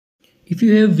If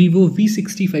you have Vivo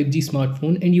V60 5G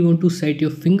smartphone and you want to set your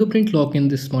fingerprint lock in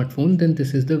this smartphone, then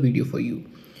this is the video for you.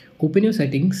 Open your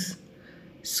settings,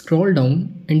 scroll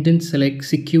down and then select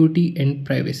security and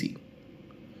privacy.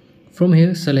 From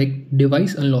here select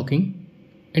device unlocking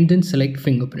and then select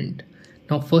fingerprint.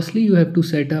 Now firstly you have to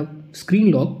set up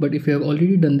screen lock, but if you have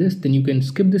already done this then you can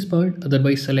skip this part,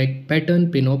 otherwise select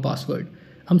pattern, pin or password.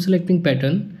 I'm selecting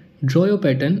pattern. Draw your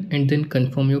pattern and then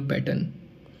confirm your pattern.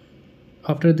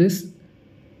 After this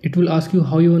it will ask you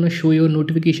how you want to show your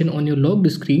notification on your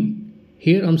locked screen.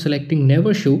 Here I'm selecting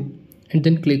never show and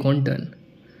then click on done.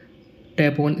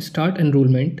 Tap on start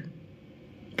enrollment,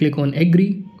 click on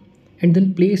agree and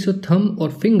then place your thumb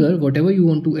or finger, whatever you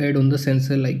want to add on the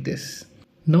sensor like this.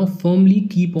 Now firmly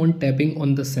keep on tapping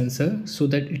on the sensor so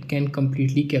that it can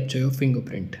completely capture your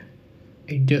fingerprint.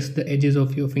 Adjust the edges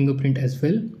of your fingerprint as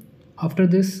well. After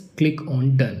this click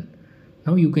on done.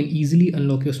 Now you can easily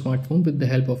unlock your smartphone with the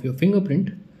help of your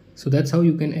fingerprint. So that's how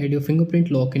you can add your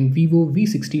fingerprint lock in Vivo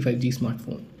V60 5G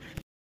smartphone.